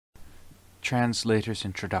Translator's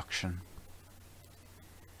Introduction.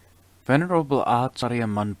 Venerable Ajaan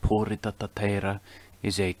Mun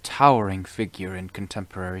is a towering figure in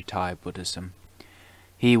contemporary Thai Buddhism.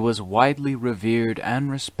 He was widely revered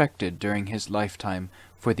and respected during his lifetime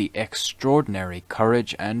for the extraordinary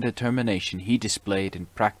courage and determination he displayed in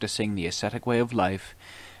practicing the ascetic way of life,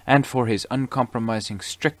 and for his uncompromising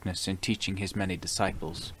strictness in teaching his many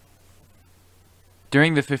disciples.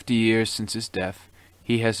 During the 50 years since his death,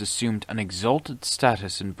 he has assumed an exalted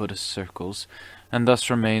status in Buddhist circles, and thus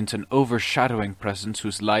remains an overshadowing presence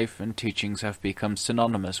whose life and teachings have become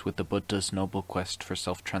synonymous with the Buddha's noble quest for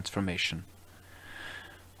self-transformation.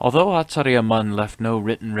 Although Ajaan Mun left no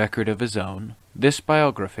written record of his own, this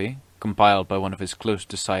biography, compiled by one of his close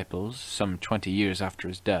disciples some 20 years after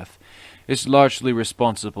his death, is largely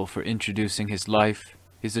responsible for introducing his life,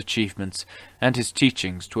 his achievements, and his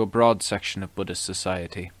teachings to a broad section of Buddhist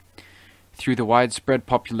society. Through the widespread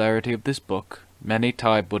popularity of this book, many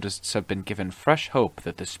Thai Buddhists have been given fresh hope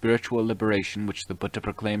that the spiritual liberation which the Buddha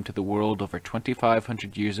proclaimed to the world over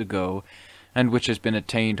 2,500 years ago, and which has been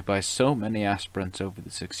attained by so many aspirants over the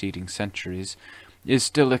succeeding centuries, is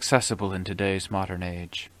still accessible in today's modern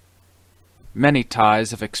age. Many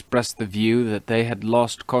Thais have expressed the view that they had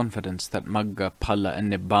lost confidence that Magga, Phala,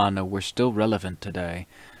 and Nibbana were still relevant today,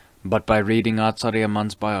 but by reading Ajaan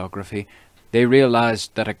Mun's biography, they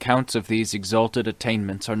realized that accounts of these exalted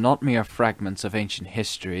attainments are not mere fragments of ancient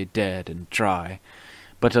history, dead and dry,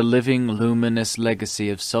 but a living, luminous legacy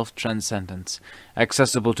of self-transcendence,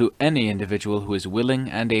 accessible to any individual who is willing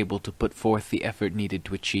and able to put forth the effort needed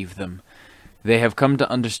to achieve them. They have come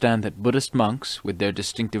to understand that Buddhist monks, with their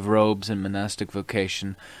distinctive robes and monastic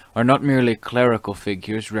vocation, are not merely clerical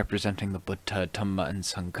figures representing the Buddha, Dhamma, and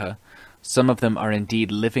Sangha. Some of them are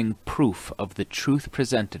indeed living proof of the truth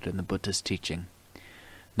presented in the Buddha's teaching.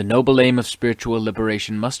 The noble aim of spiritual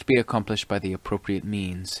liberation must be accomplished by the appropriate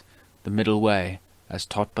means, the middle way, as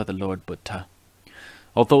taught by the Lord Buddha.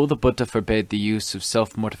 Although the Buddha forbade the use of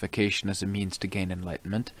self-mortification as a means to gain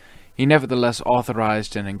enlightenment, he nevertheless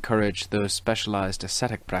authorized and encouraged those specialized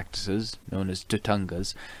ascetic practices, known as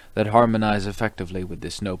dhutangas, that harmonize effectively with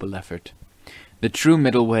this noble effort. The true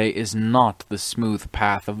middle way is not the smooth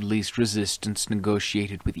path of least resistance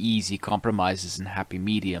negotiated with easy compromises and happy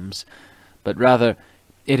mediums, but rather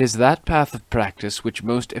it is that path of practice which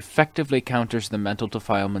most effectively counters the mental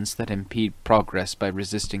defilements that impede progress by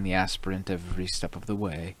resisting the aspirant every step of the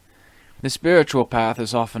way. The spiritual path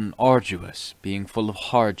is often arduous, being full of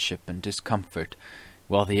hardship and discomfort,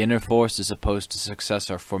 while the inner forces opposed to success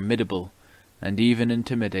are formidable and even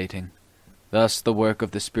intimidating. Thus, the work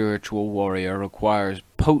of the spiritual warrior requires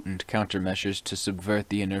potent countermeasures to subvert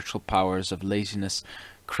the inertial powers of laziness,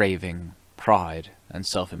 craving, pride, and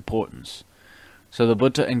self-importance. So the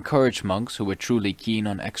Buddha encouraged monks who were truly keen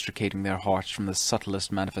on extricating their hearts from the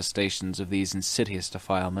subtlest manifestations of these insidious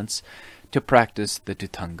defilements to practice the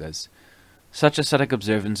dhutangas. Such ascetic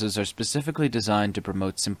observances are specifically designed to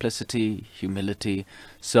promote simplicity, humility,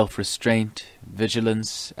 self-restraint,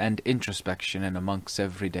 vigilance, and introspection in a monk's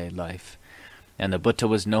everyday life, and the Buddha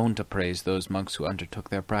was known to praise those monks who undertook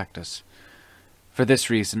their practice. For this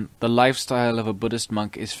reason, the lifestyle of a Buddhist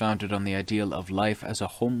monk is founded on the ideal of life as a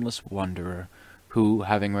homeless wanderer, who,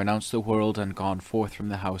 having renounced the world and gone forth from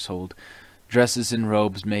the household, dresses in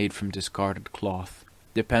robes made from discarded cloth,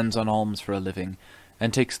 depends on alms for a living,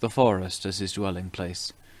 and takes the forest as his dwelling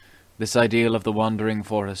place. This ideal of the wandering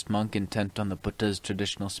forest monk intent on the Buddha's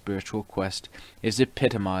traditional spiritual quest is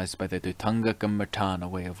epitomized by the Dhuthanga Gammartana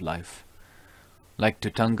way of life. Like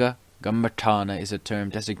Dhuthanga, Gammartana is a term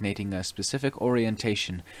designating a specific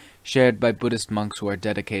orientation shared by Buddhist monks who are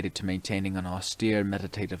dedicated to maintaining an austere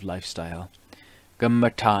meditative lifestyle.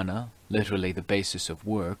 Gammartana, literally the basis of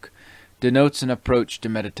work, denotes an approach to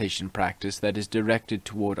meditation practice that is directed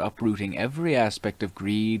toward uprooting every aspect of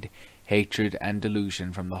greed, hatred, and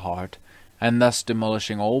delusion from the heart, and thus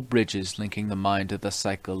demolishing all bridges linking the mind to the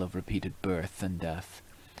cycle of repeated birth and death.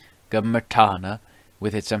 Gammartana,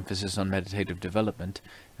 with its emphasis on meditative development,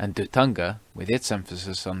 and Dhuthanga, with its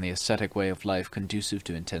emphasis on the ascetic way of life conducive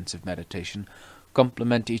to intensive meditation,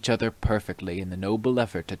 complement each other perfectly in the noble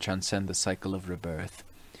effort to transcend the cycle of rebirth.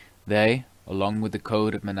 They, along with the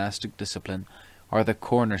code of monastic discipline, are the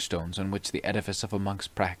cornerstones on which the edifice of a monk's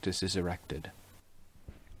practice is erected.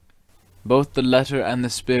 Both the letter and the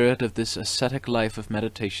spirit of this ascetic life of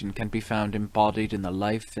meditation can be found embodied in the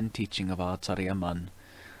life and teaching of Ajaan Mun.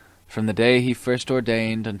 From the day he first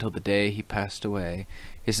ordained until the day he passed away,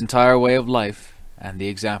 his entire way of life, and the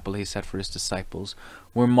example he set for his disciples,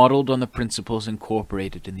 were modeled on the principles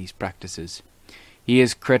incorporated in these practices. He He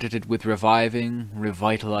is credited with reviving,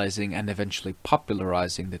 revitalizing, and eventually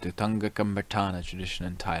popularizing the Dhutanga Kammatthana tradition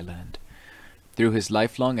in Thailand. Through his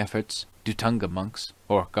lifelong efforts, Dhutanga monks,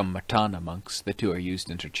 or Kammatthana monks, the two are used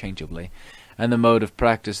interchangeably, and the mode of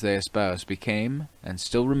practice they espouse became, and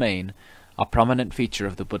still remain, a prominent feature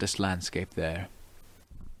of the Buddhist landscape there.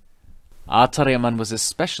 Acharya Mun was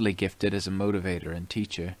especially gifted as a motivator and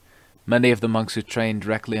teacher. Many of the monks who trained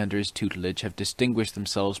directly under his tutelage have distinguished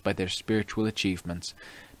themselves by their spiritual achievements,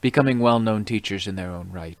 becoming well-known teachers in their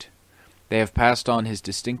own right. They have passed on his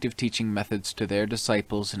distinctive teaching methods to their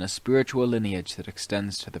disciples in a spiritual lineage that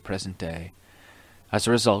extends to the present day. As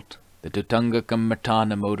a result, the Dhutanga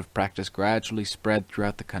Kammatthana mode of practice gradually spread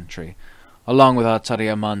throughout the country, along with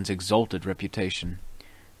Acharya Mun's exalted reputation.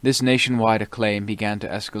 This nationwide acclaim began to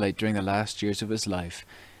escalate during the last years of his life,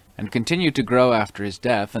 and continued to grow after his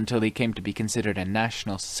death until he came to be considered a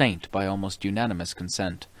national saint by almost unanimous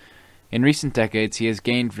consent. In recent decades he has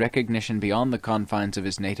gained recognition beyond the confines of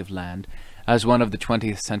his native land as one of the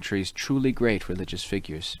 20th century's truly great religious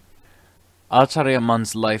figures. Acharya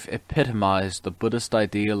Mun's life epitomized the Buddhist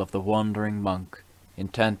ideal of the wandering monk,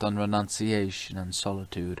 intent on renunciation and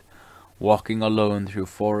solitude, walking alone through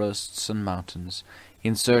forests and mountains,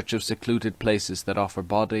 in search of secluded places that offer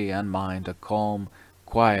body and mind a calm,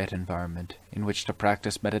 quiet environment in which to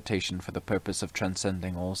practice meditation for the purpose of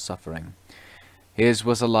transcending all suffering. His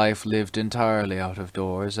was a life lived entirely out of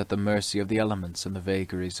doors, at the mercy of the elements and the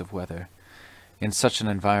vagaries of weather. In such an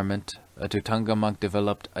environment, a Dhutanga monk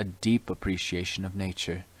developed a deep appreciation of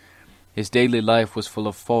nature. His daily life was full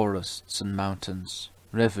of forests and mountains,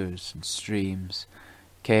 rivers and streams,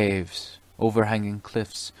 caves, overhanging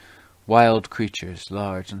cliffs, wild creatures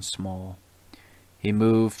large and small. He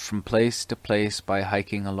moved from place to place by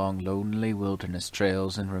hiking along lonely wilderness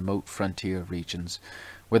trails in remote frontier regions,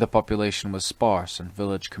 where the population was sparse and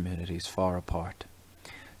village communities far apart.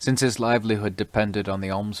 Since his livelihood depended on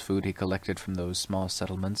the alms food he collected from those small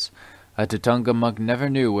settlements, a Dhutanga monk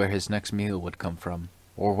never knew where his next meal would come from,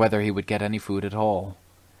 or whether he would get any food at all.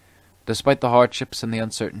 Despite the hardships and the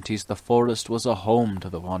uncertainties, the forest was a home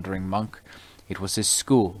to the wandering monk. It was his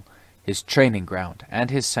school, his training ground,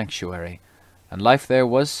 and his sanctuary, and life there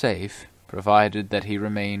was safe, provided that he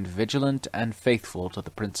remained vigilant and faithful to the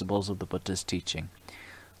principles of the Buddhist teaching,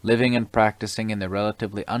 living and practicing in the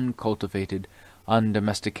relatively uncultivated,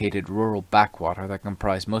 undomesticated rural backwater that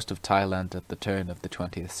comprised most of Thailand at the turn of the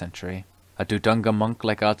 20th century. A Dhutanga monk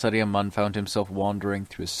like Acharya Mun found himself wandering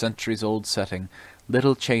through a centuries-old setting,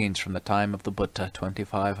 little changed from the time of the Buddha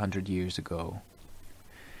 2,500 years ago.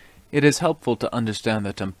 It is helpful to understand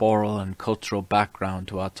the temporal and cultural background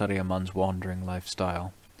to Acharya Mun's wandering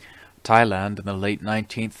lifestyle. Thailand in the late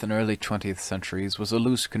 19th and early 20th centuries was a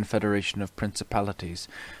loose confederation of principalities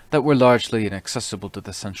that were largely inaccessible to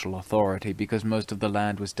the central authority because most of the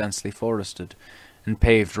land was densely forested, and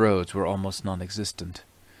paved roads were almost non-existent.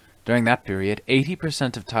 During that period,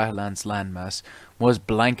 80% of Thailand's landmass was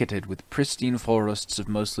blanketed with pristine forests of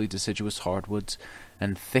mostly deciduous hardwoods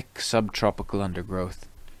and thick subtropical undergrowth.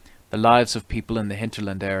 The lives of people in the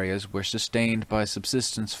hinterland areas were sustained by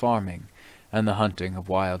subsistence farming and the hunting of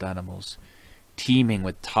wild animals. Teeming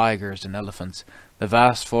with tigers and elephants, the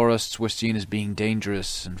vast forests were seen as being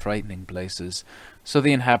dangerous and frightening places, so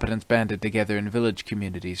the inhabitants banded together in village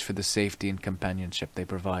communities for the safety and companionship they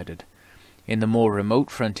provided. In the more remote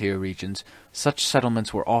frontier regions, such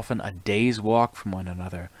settlements were often a day's walk from one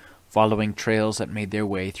another, following trails that made their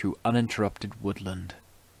way through uninterrupted woodland.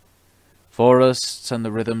 Forests and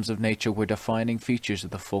the rhythms of nature were defining features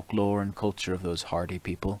of the folklore and culture of those hardy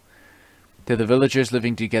people. To the villagers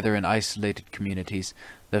living together in isolated communities,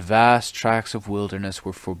 the vast tracts of wilderness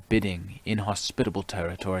were forbidding, inhospitable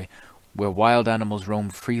territory, where wild animals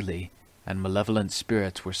roamed freely, and malevolent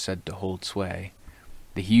spirits were said to hold sway.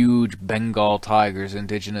 The huge Bengal tigers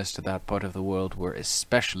indigenous to that part of the world were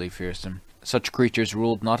especially fearsome. Such creatures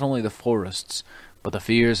ruled not only the forests, but the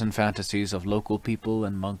fears and fantasies of local people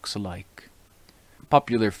and monks alike.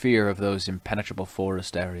 Popular fear of those impenetrable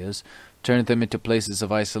forest areas turned them into places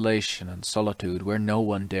of isolation and solitude where no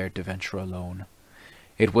one dared to venture alone.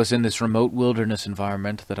 It was in this remote wilderness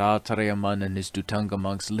environment that Acharya Mun and his Dhutanga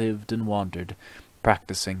monks lived and wandered,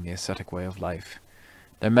 practicing the ascetic way of life.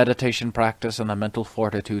 Their meditation practice and the mental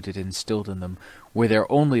fortitude it instilled in them were their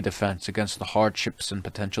only defense against the hardships and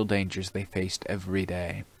potential dangers they faced every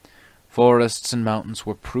day. Forests and mountains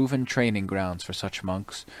were proven training grounds for such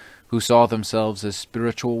monks, who saw themselves as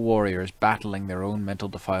spiritual warriors battling their own mental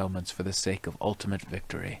defilements for the sake of ultimate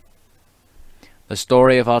victory. The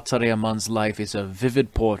story of Acharya Mun's life is a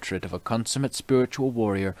vivid portrait of a consummate spiritual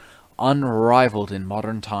warrior, unrivaled in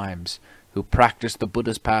modern times, who practiced the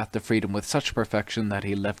Buddha's path to freedom with such perfection that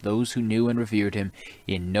he left those who knew and revered him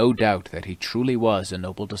in no doubt that he truly was a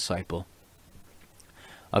noble disciple.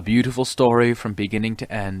 A beautiful story from beginning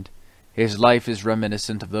to end, his life is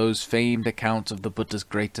reminiscent of those famed accounts of the Buddha's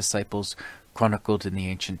great disciples chronicled in the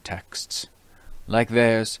ancient texts. Like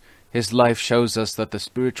theirs, his life shows us that the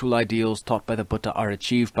spiritual ideals taught by the Buddha are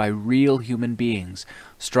achieved by real human beings,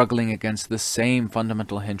 struggling against the same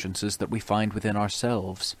fundamental hindrances that we find within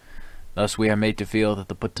ourselves. Thus we are made to feel that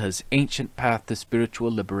the Buddha's ancient path to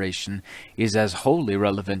spiritual liberation is as wholly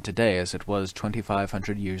relevant today as it was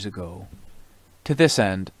 2,500 years ago. To this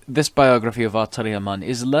end, this biography of Acharya Mun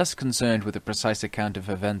is less concerned with a precise account of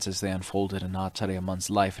events as they unfolded in Acharya Mun's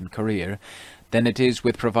life and career than it is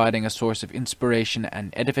with providing a source of inspiration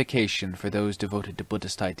and edification for those devoted to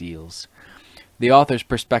Buddhist ideals. The author's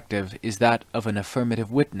perspective is that of an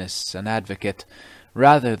affirmative witness and advocate,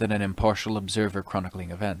 rather than an impartial observer chronicling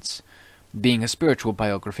events. Being a spiritual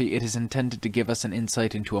biography, it is intended to give us an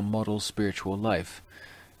insight into a model spiritual life.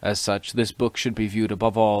 As such, this book should be viewed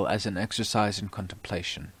above all as an exercise in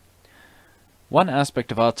contemplation. One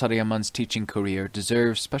aspect of Acharya Mun's teaching career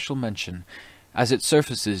deserves special mention, as it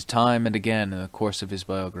surfaces time and again in the course of his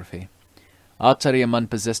biography. Acharya Mun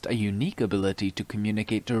possessed a unique ability to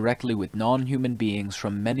communicate directly with non-human beings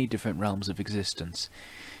from many different realms of existence.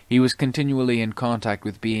 He was continually in contact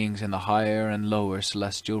with beings in the higher and lower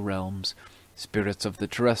celestial realms, spirits of the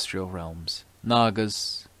terrestrial realms,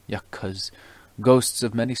 nagas, yaksas, ghosts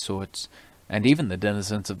of many sorts, and even the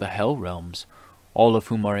denizens of the hell realms, all of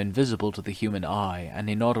whom are invisible to the human eye and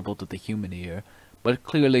inaudible to the human ear, but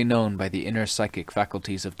clearly known by the inner psychic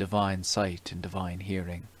faculties of divine sight and divine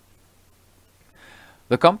hearing.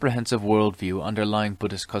 The comprehensive worldview underlying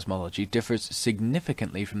Buddhist cosmology differs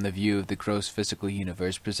significantly from the view of the gross physical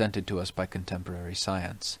universe presented to us by contemporary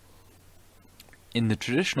science. In the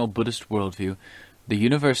traditional Buddhist worldview, the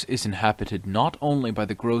universe is inhabited not only by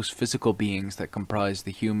the gross physical beings that comprise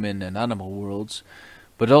the human and animal worlds,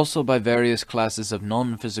 but also by various classes of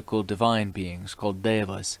non-physical divine beings called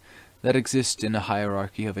devas that exist in a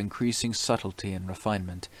hierarchy of increasing subtlety and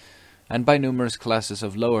refinement, and by numerous classes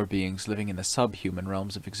of lower beings living in the subhuman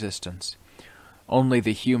realms of existence. Only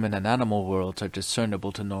the human and animal worlds are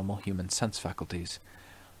discernible to normal human sense faculties.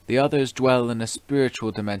 The others dwell in a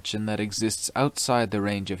spiritual dimension that exists outside the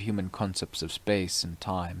range of human concepts of space and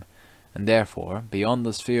time, and therefore beyond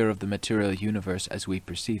the sphere of the material universe as we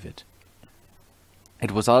perceive it.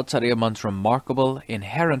 It was Acharya Mun's remarkable,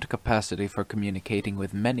 inherent capacity for communicating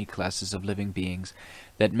with many classes of living beings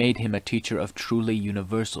that made him a teacher of truly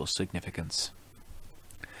universal significance.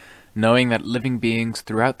 Knowing that living beings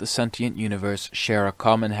throughout the sentient universe share a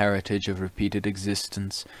common heritage of repeated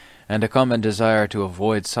existence and a common desire to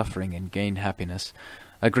avoid suffering and gain happiness,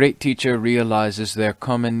 a great teacher realizes their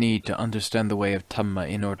common need to understand the way of Dhamma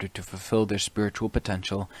in order to fulfill their spiritual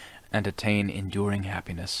potential and attain enduring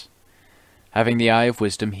happiness. Having the eye of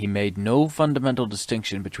wisdom, he made no fundamental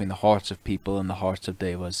distinction between the hearts of people and the hearts of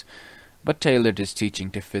devas, but tailored his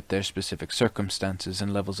teaching to fit their specific circumstances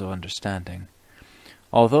and levels of understanding.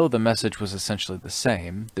 Although the message was essentially the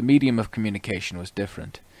same, the medium of communication was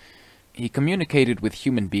different. He communicated with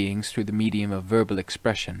human beings through the medium of verbal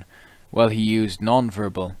expression, while he used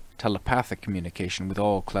non-verbal, telepathic communication with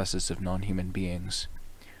all classes of non-human beings.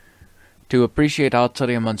 To appreciate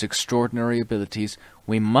Acharya Mun's extraordinary abilities,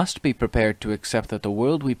 we must be prepared to accept that the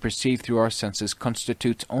world we perceive through our senses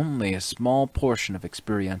constitutes only a small portion of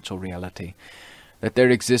experiential reality, that there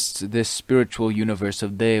exists this spiritual universe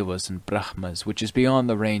of devas and brahmas which is beyond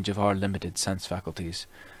the range of our limited sense faculties.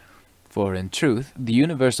 For in truth, the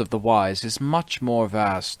universe of the wise is much more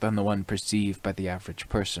vast than the one perceived by the average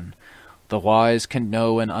person. The wise can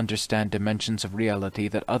know and understand dimensions of reality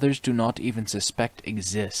that others do not even suspect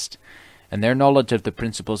exist, and their knowledge of the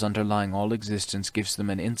principles underlying all existence gives them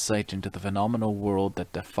an insight into the phenomenal world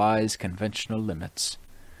that defies conventional limits.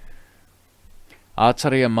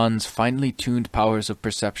 Acharya Mun's finely tuned powers of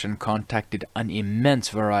perception contacted an immense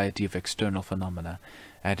variety of external phenomena,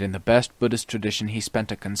 and in the best Buddhist tradition he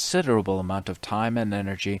spent a considerable amount of time and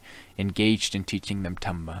energy engaged in teaching them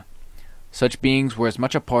Dhamma. Such beings were as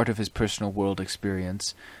much a part of his personal world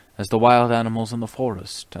experience as the wild animals in the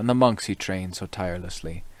forest and the monks he trained so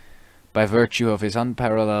tirelessly. By virtue of his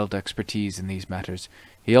unparalleled expertise in these matters,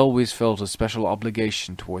 he always felt a special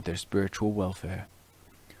obligation toward their spiritual welfare.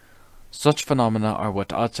 Such phenomena are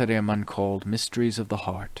what Acharya Mun called mysteries of the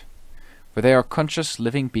heart, for they are conscious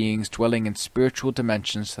living beings dwelling in spiritual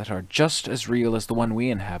dimensions that are just as real as the one we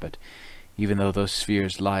inhabit, even though those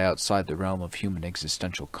spheres lie outside the realm of human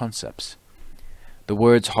existential concepts. The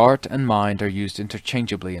words heart and mind are used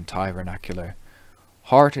interchangeably in Thai vernacular.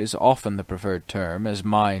 Heart is often the preferred term, as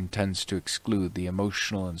mind tends to exclude the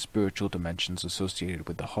emotional and spiritual dimensions associated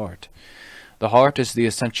with the heart. The heart is the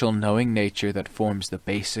essential knowing nature that forms the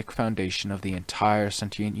basic foundation of the entire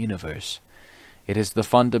sentient universe. It is the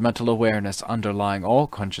fundamental awareness underlying all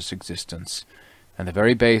conscious existence, and the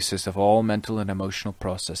very basis of all mental and emotional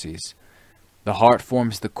processes. The heart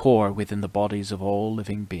forms the core within the bodies of all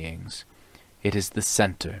living beings. It is the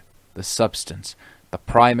center, the substance, the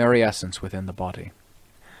primary essence within the body.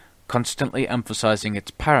 Constantly emphasizing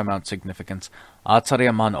its paramount significance,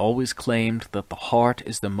 Acharya Mun always claimed that the heart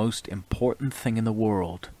is the most important thing in the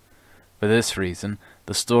world. For this reason,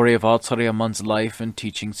 the story of Acharya Mun's life and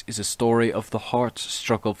teachings is a story of the heart's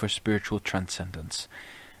struggle for spiritual transcendence,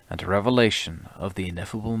 and a revelation of the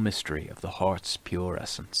ineffable mystery of the heart's pure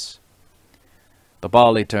essence. The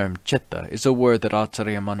Pali term chitta is a word that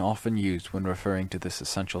Acharya Mun often used when referring to this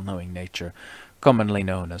essential knowing nature, commonly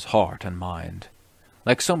known as heart and mind.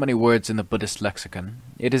 Like so many words in the Buddhist lexicon,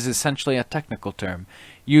 it is essentially a technical term,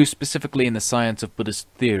 used specifically in the science of Buddhist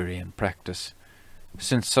theory and practice.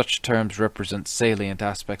 Since such terms represent salient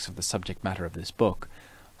aspects of the subject matter of this book,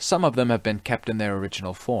 some of them have been kept in their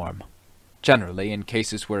original form. Generally, in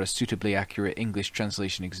cases where a suitably accurate English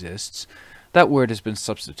translation exists, that word has been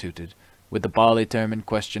substituted, with the Pali term in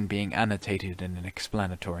question being annotated in an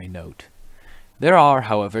explanatory note. There are,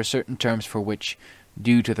 however, certain terms for which,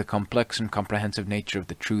 due to the complex and comprehensive nature of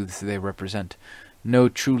the truths they represent, no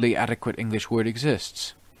truly adequate English word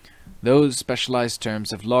exists. Those specialized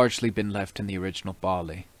terms have largely been left in the original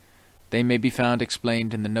Pali. They may be found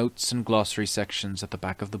explained in the notes and glossary sections at the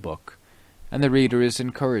back of the book, and the reader is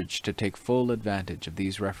encouraged to take full advantage of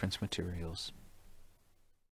these reference materials.